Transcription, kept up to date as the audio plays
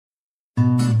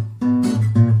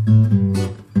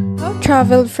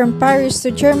traveled from Paris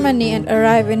to Germany and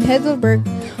arrived in Heidelberg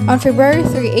on February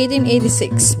 3,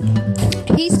 1886.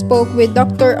 He spoke with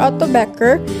Dr. Otto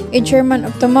Becker, a German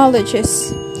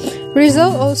ophthalmologist.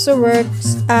 Rizal also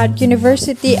works at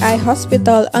University Eye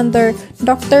Hospital under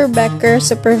Dr. Becker's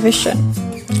supervision.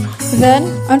 Then,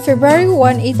 on February 1,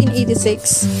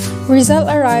 1886,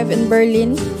 Rizal arrived in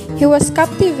Berlin. He was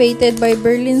captivated by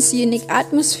Berlin's unique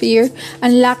atmosphere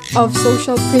and lack of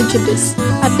social prejudice.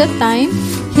 At that time,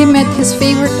 he met his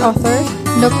favorite author,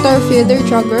 Dr. Fyodor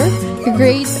Drager, a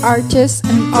great artist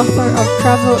and author of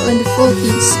Travel in the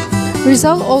Philippines.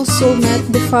 Rizal also met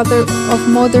the father of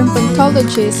modern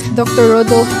paleontologist, Dr.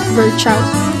 Rudolf Virchow.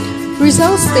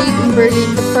 Rizal stayed in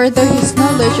Berlin to further his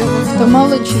knowledge of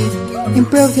ophthalmology,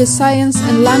 improve his science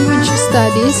and language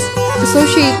studies,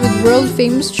 associate with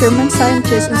world-famous German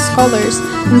scientists and scholars,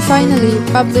 and finally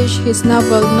publish his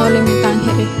novel Noli Me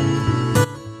Tangere.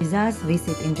 Rizal's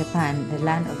visit in Japan, the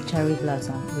land of cherry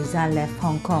blossom. Rizal left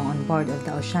Hong Kong on board of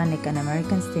the oceanic and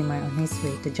American steamer on his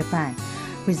way to Japan.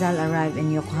 Rizal arrived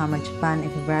in Yokohama, Japan on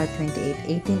February 28,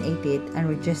 1888 and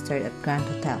registered at Grand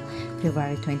Hotel.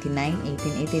 February 29,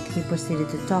 1888, he proceeded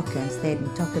to Tokyo and stayed in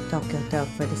Tokyo Hotel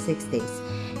for the 6 days.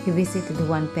 He visited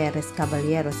Juan Perez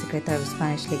Caballero, Secretary of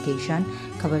Spanish Legation.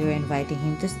 Caballero inviting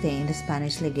him to stay in the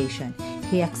Spanish Legation.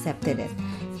 He accepted it.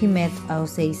 He met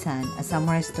Aosei-san, a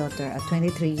samurai's daughter at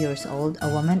 23 years old, a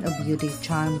woman of beauty,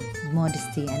 charm,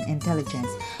 modesty, and intelligence.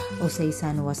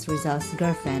 Aosei-san was Rizal's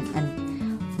girlfriend, and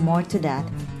more to that,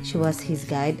 she was his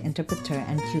guide, interpreter,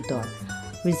 and tutor.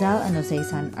 Rizal and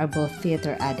Aosei-san are both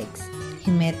theater addicts.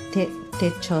 He met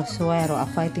Techo Soero, a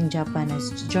fighting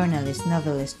Japanese journalist,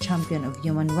 novelist, champion of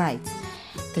human rights.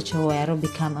 Techo Soero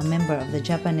became a member of the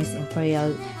Japanese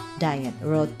Imperial Diet,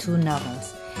 wrote 2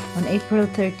 novels. On April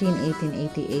 13,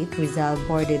 1888, Rizal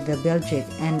boarded the Belgic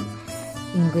and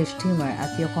English steamer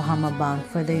at Yokohama bound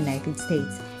for the United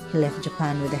States. He left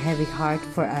Japan with a heavy heart,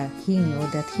 for he knew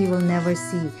that he will never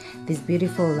see this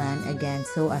beautiful land again,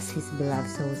 so as his beloved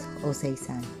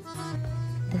Aosei-san.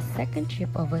 The second trip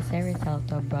of Jose Rizal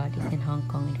to abroad is in Hong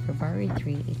Kong on February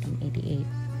 3, 1888.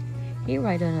 He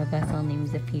arrived on a vessel named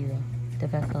Zafiro. The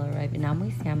vessel arrived in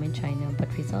Amoy Siam in China, but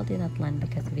Rizal did not land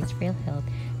because of his frail health,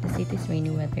 the city's rainy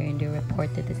weather, and the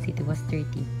report that the city was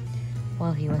dirty.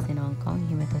 While he was in Hong Kong,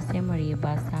 he met Jose Maria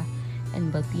Basa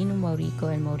and Balbino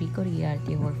Maurico and Maurico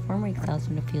Riarte, who were former exiles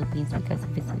from the Philippines because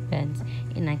of his events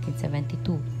in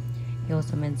 1972. He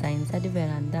also met Zainza de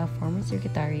Veranda, former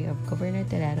secretary of Governor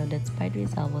Terrero, that spied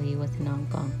Rizal while he was in Hong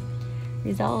Kong.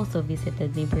 Rizal also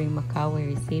visited neighboring Macau, where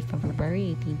he stayed from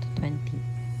February 18 to 20.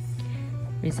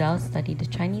 Rizal studied the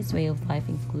Chinese way of life,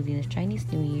 including the Chinese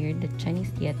New Year, the Chinese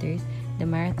theaters, the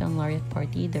Marathon Laureate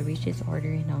Party, the Richest Order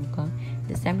in Hong Kong,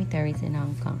 the cemeteries in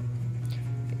Hong Kong.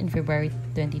 In February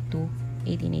 22,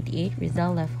 1888,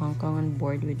 Rizal left Hong Kong on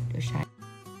board with Oceania.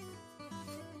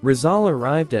 Rizal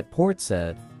arrived at Port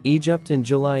Said, Egypt on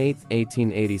July 8,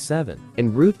 1887.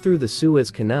 En route through the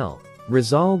Suez Canal,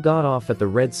 Rizal got off at the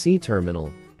Red Sea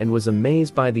terminal and was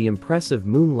amazed by the impressive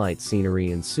moonlight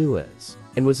scenery in Suez,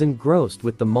 and was engrossed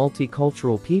with the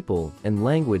multicultural people and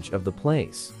language of the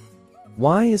place.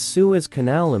 Why is Suez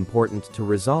Canal important to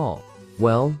Rizal?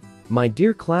 Well, my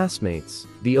dear classmates,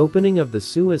 the opening of the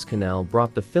Suez Canal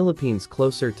brought the Philippines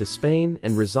closer to Spain,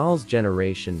 and Rizal's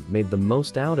generation made the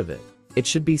most out of it. It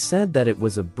should be said that it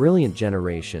was a brilliant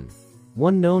generation,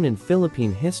 one known in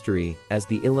Philippine history as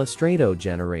the Ilustrado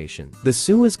generation. The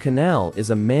Suez Canal is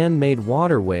a man-made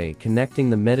waterway connecting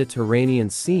the Mediterranean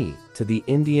Sea to the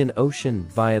Indian Ocean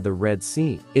via the Red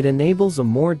Sea. It enables a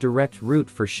more direct route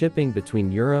for shipping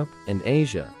between Europe and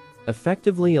Asia,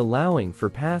 effectively allowing for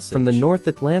passage from the North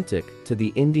Atlantic to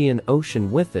the Indian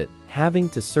Ocean, with it having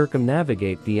to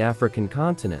circumnavigate the African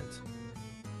continent.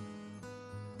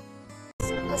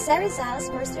 Jose Rizal's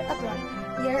first trip abroad,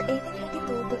 year 1882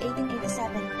 to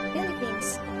 1887,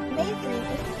 Philippines. May 3,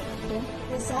 1882,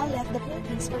 Rizal left the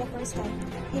Philippines for the first time.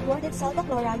 He boarded Salva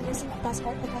Clara using a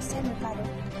passport of Jose Mercado,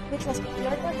 which was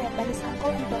procured for him by his uncle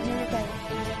Antonio Rivera.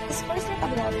 His first trip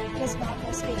abroad was bound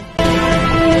for Spain.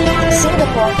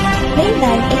 Singapore, May 9,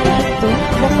 1882,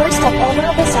 the first stopover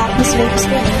of Rizal on his way to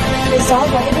Spain. Rizal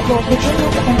boarded the boat with Jimmy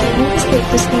to continue his trip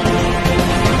to Spain.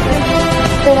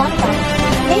 Toronto,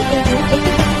 May 18,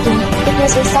 1882, it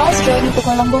was Rizal's journey to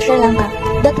Colombo, Sri Lanka.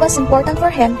 That was important for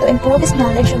him to improve his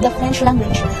knowledge of the French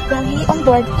language while he on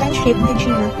board French ship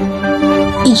Virginia.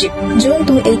 Egypt, June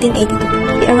 2,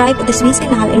 1882. He arrived at the Suez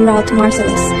Canal en route to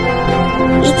Marseilles.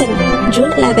 Italy,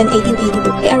 June 11,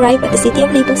 1882. He arrived at the city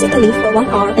of Naples, Italy for 1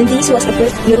 hour, and this was the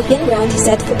first European ground he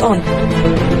set foot on.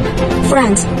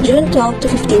 France, June 12 to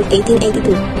 15,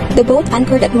 1882. The boat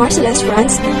anchored at Marseilles,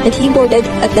 France, and he boarded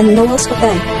at the Noailles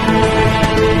Hotel.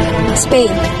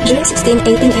 Spain, June 16,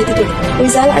 1882.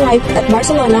 Rizal arrived at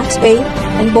Barcelona, Spain,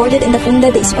 and boarded in the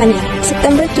Funda de España.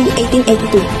 September 2,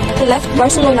 1882. He left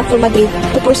Barcelona for Madrid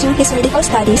to pursue his medical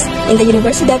studies in the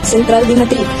Universidad Central de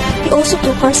Madrid. He also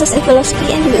took courses in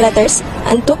philosophy and letters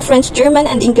and took French, German,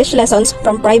 and English lessons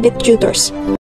from private tutors.